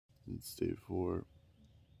It's day 4.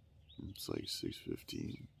 It's like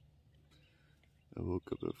 6:15. I woke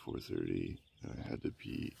up at 4:30 and I had to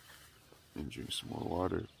pee and drink some more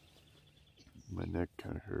water. My neck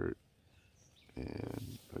kind of hurt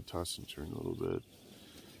and I tossed and turned a little bit.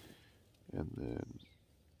 And then,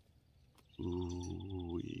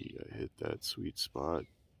 I hit that sweet spot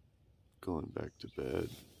going back to bed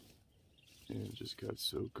and it just got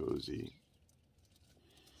so cozy.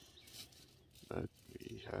 But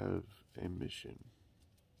we have a mission,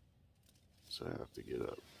 so I have to get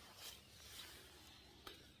up.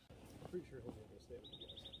 I'm pretty sure he'll be able to stay with you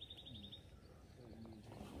guys.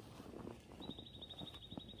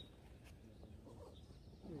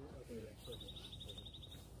 Okay, yeah, perfect.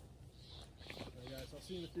 Alright guys, I'll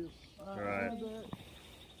see you in a few. Alright.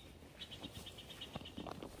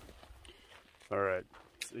 Alright,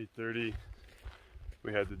 it's 8:30.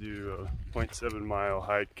 We had to do a 0.7 mile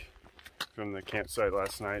hike from the campsite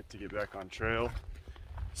last night to get back on trail.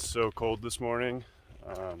 It's so cold this morning.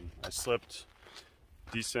 I slept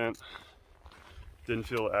decent. Didn't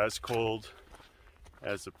feel as cold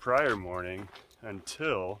as the prior morning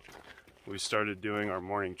until we started doing our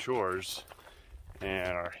morning chores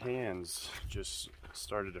and our hands just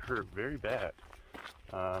started to hurt very bad.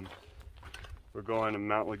 We're going to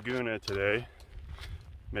Mount Laguna today,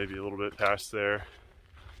 maybe a little bit past there,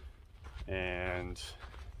 and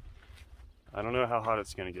I don't know how hot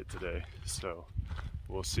it's gonna get today, so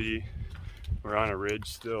we'll see. We're on a ridge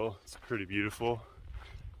still. It's pretty beautiful.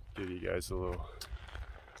 Give you guys a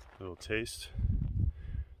little taste.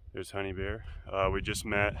 There's Honey Bear. We just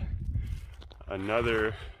met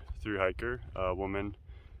another thru-hiker, a woman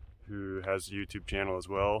who has a YouTube channel as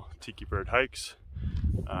well, Tiki Bird Hikes.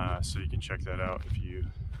 So you can check that out if you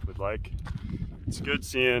would like. It's good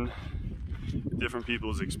seeing different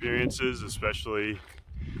people's experiences, especially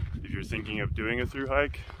if you're thinking of doing a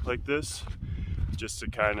thru-hike like this, just to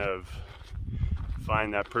kind of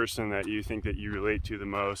find that person that you think that you relate to the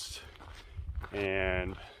most.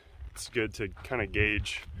 And it's good to kind of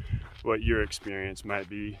gauge what your experience might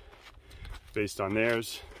be based on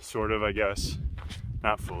theirs, sort of, I guess.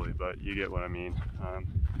 Not fully, but you get what I mean. A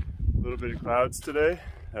little bit of clouds today.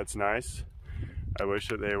 That's nice. I wish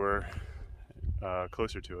that they were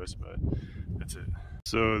closer to us, but that's it.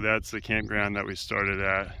 So that's the campground that we started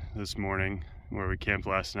at this morning, where we camped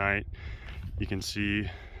last night. You can see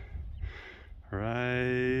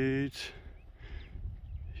right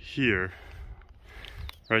here,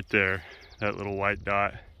 right there, that little white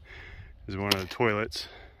dot is one of the toilets.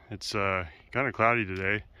 It's kind of cloudy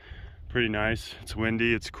today. Pretty nice. It's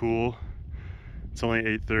windy, it's cool. It's only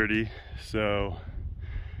 8:30, so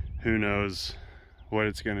who knows what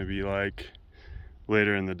it's going to be like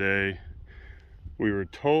later in the day. We were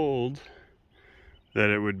told that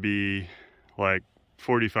it would be like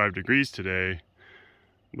 45 degrees today,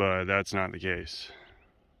 but that's not the case.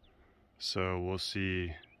 So we'll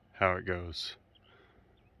see how it goes.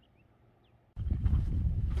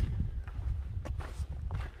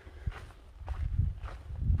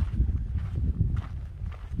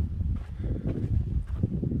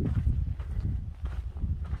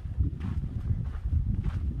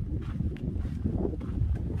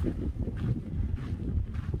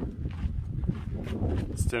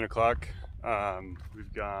 It's 10 o'clock.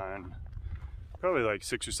 We've gone probably like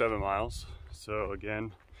 6 or 7 miles. So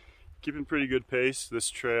again, keeping pretty good pace. This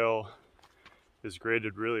trail is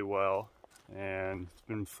graded really well and it's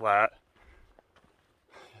been flat.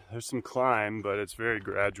 There's some climb, but it's very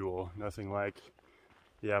gradual. Nothing like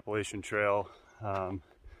the Appalachian Trail.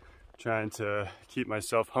 Trying to keep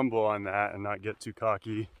myself humble on that and not get too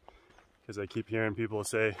cocky, because I keep hearing people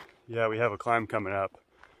say, yeah, we have a climb coming up.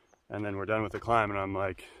 And then we're done with the climb and I'm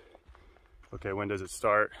like, okay, when does it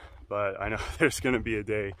start? But I know there's gonna be a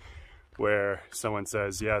day where someone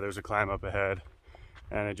says, yeah, there's a climb up ahead,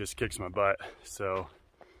 and it just kicks my butt. So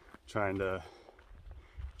trying to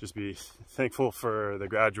just be thankful for the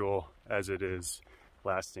gradual as it is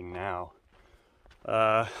lasting now.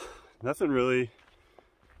 Nothing really,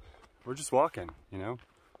 we're just walking, you know,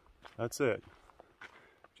 that's it.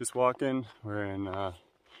 Just walking. We're in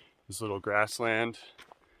this little grassland.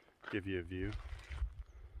 Give you a view.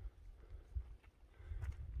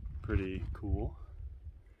 Pretty cool.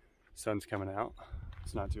 Sun's coming out.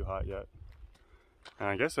 It's not too hot yet. And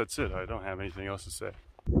I guess that's it. I don't have anything else to say.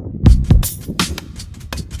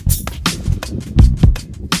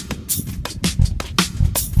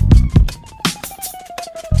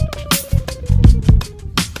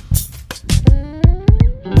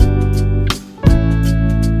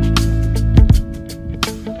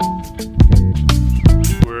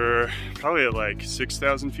 Probably at like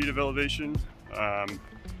 6,000 feet of elevation.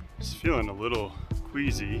 Just feeling a little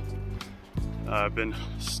queasy. I've been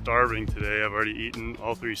starving today. I've already eaten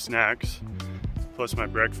all 3 snacks, plus my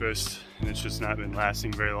breakfast, and it's just not been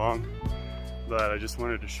lasting very long. But I just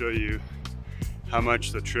wanted to show you how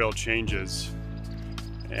much the trail changes.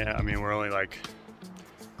 And I mean, we're only like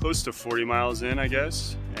close to 40 miles in, I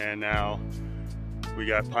guess, and now we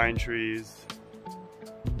got pine trees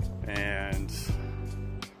and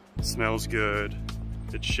it smells good.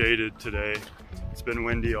 It's shaded today. It's been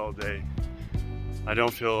windy all day. I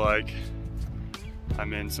don't feel like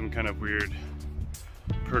I'm in some kind of weird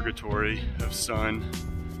purgatory of sun,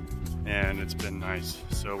 and it's been nice.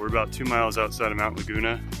 So we're about 2 miles outside of Mount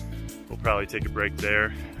Laguna. We'll probably take a break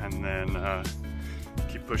there and then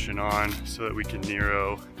keep pushing on so that we can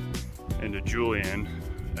Nero into Julian.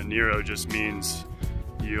 A Nero just means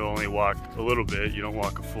you only walk a little bit, you don't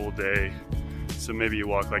walk a full day. So maybe you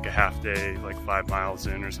walk like a half day, like 5 miles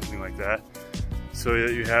in or something like that, so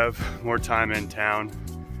that you have more time in town.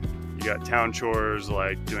 You got town chores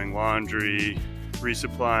like doing laundry,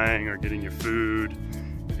 resupplying, or getting your food.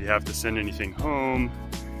 If you have to send anything home,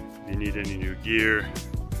 if you need any new gear,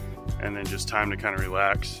 and then just time to kind of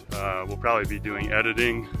relax. We'll probably be doing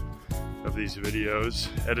editing of these videos.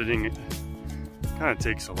 Editing kind of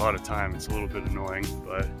takes a lot of time. It's a little bit annoying,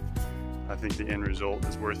 but I think the end result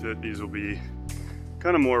is worth it. These will be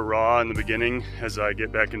kind of more raw in the beginning as I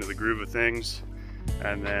get back into the groove of things,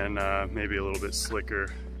 and then maybe a little bit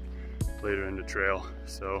slicker later into trail.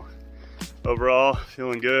 So overall,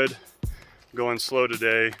 feeling good. Going slow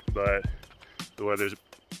today, but the weather's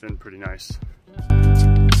been pretty nice.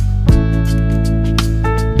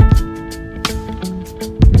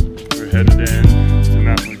 We're headed in to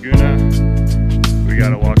Mount Laguna. We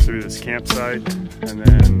gotta walk through this campsite and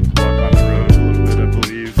then walk on the road a little bit, I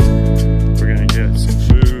believe. We're gonna get some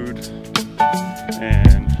food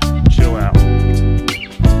and chill out.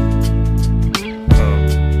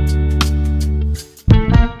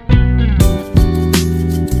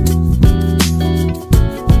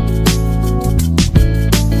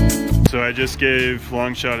 So I just gave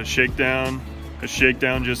Longshot a shakedown. A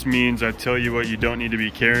shakedown just means I tell you what you don't need to be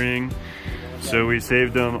carrying. So we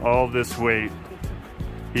saved him all this weight.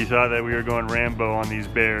 He thought that we were going Rambo on these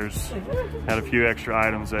bears. Had a few extra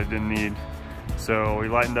items I didn't need. So we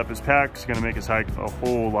lightened up his pack. It's gonna make his hike a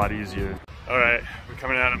whole lot easier. All right, we're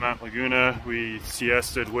coming out of Mount Laguna. We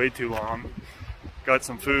siested way too long. Got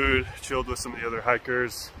some food, chilled with some of the other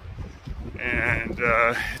hikers. And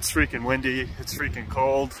it's freaking windy, it's freaking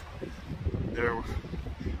cold. There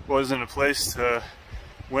wasn't a place to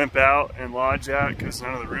wimp out and lodge at because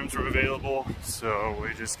none of the rooms were available, so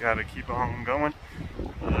we just gotta keep on going.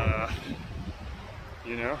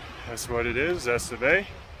 You know, that's what it is. That's the bay.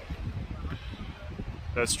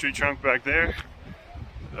 That's tree trunk back there.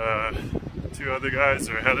 2 other guys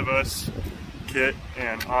are ahead of us, Kit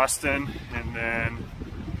and Austin, and then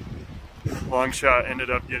Longshot ended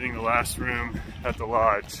up getting the last room at the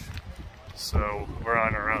lodge. So we're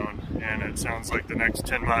on our own, and it sounds like the next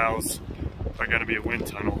 10 miles are gonna be a wind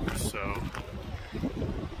tunnel. So,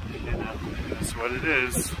 you know, that's what it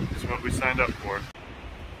is. It's what we signed up for.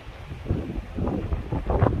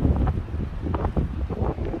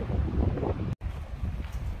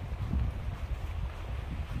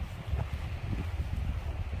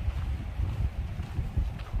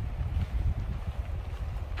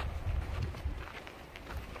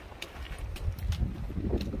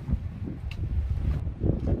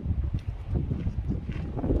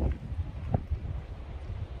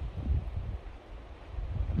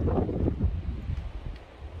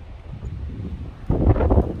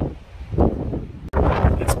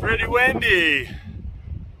 Pretty windy.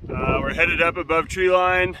 We're headed up above tree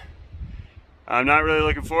line. I'm not really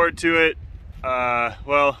looking forward to it.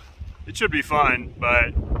 Well, it should be fun,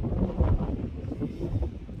 but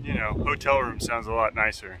you know, hotel room sounds a lot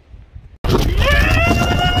nicer. Yeah!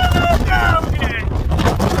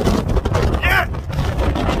 Yeah!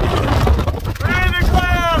 We're in the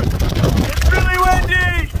clouds! It's really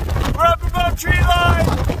windy! We're up above tree line!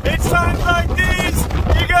 It's times like these,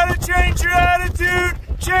 you gotta change your attitude!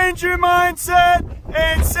 Change your mindset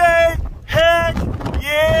and say, heck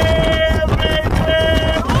yeah,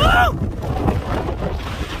 baby! Woo!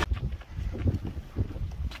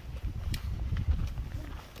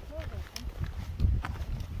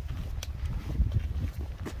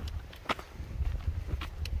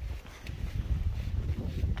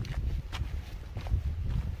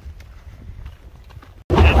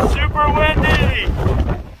 It's super windy!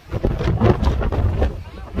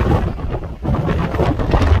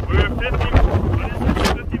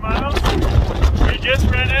 Just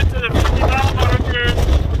ran into the 50-mile marker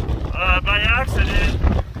by accident.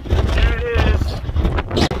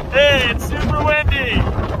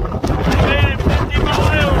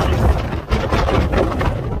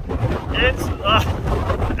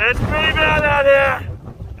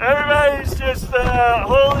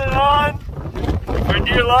 for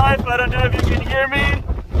dear life. I don't know if you can hear me,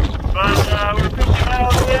 but we're 50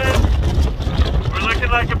 miles in. We're looking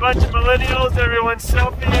like a bunch of millennials. Everyone's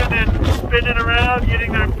selfieing and spinning around,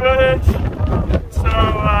 getting their footage. So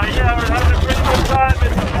yeah, we're having a pretty good time.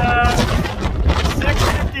 It's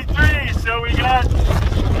 6:53, so we got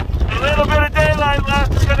a little bit of daylight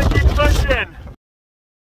left. We're gonna keep pushing.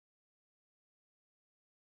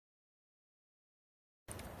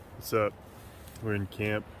 What's up? We're in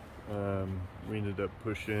camp. We ended up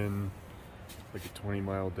pushing like a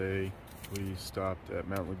 20-mile day. We stopped at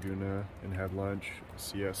Mount Laguna and had lunch,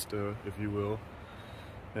 siesta, if you will.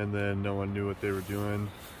 And then no one knew what they were doing,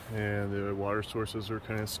 and the water sources were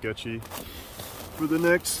kind of sketchy for the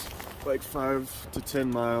next like 5 to 10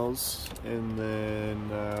 miles. And then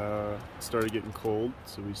it started getting cold,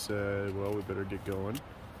 so we said, well, we better get going.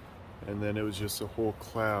 And then it was just a whole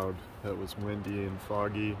cloud that was windy and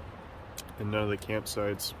foggy, and none of the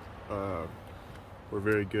campsites were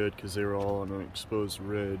very good because they were all on an exposed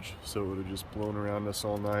ridge, so it would have just blown around us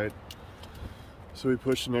all night. So we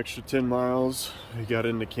pushed an extra 10 miles. We got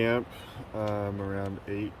into camp around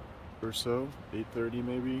 8 or so, 8:30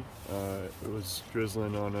 maybe. It was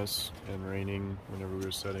drizzling on us and raining whenever we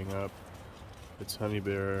were setting up. It's Honey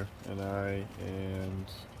Bear and I and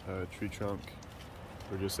Tree Trunk.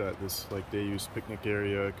 We're just at this like day use picnic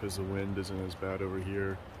area because the wind isn't as bad over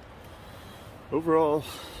here. Overall,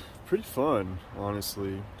 pretty fun,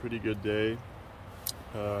 honestly. Pretty good day.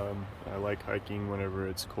 I like hiking whenever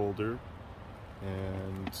it's colder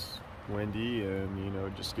and windy, and you know,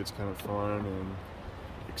 it just gets kind of fun and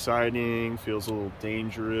exciting, feels a little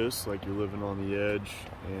dangerous, like you're living on the edge,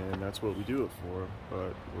 and that's what we do it for.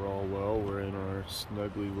 But we're all well. We're in our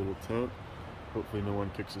snuggly little tent. Hopefully no one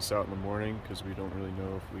kicks us out in the morning because we don't really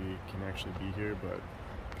know if we can actually be here, but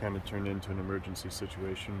kind of turned into an emergency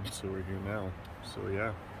situation, so we're here now. So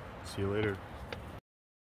yeah, see you later.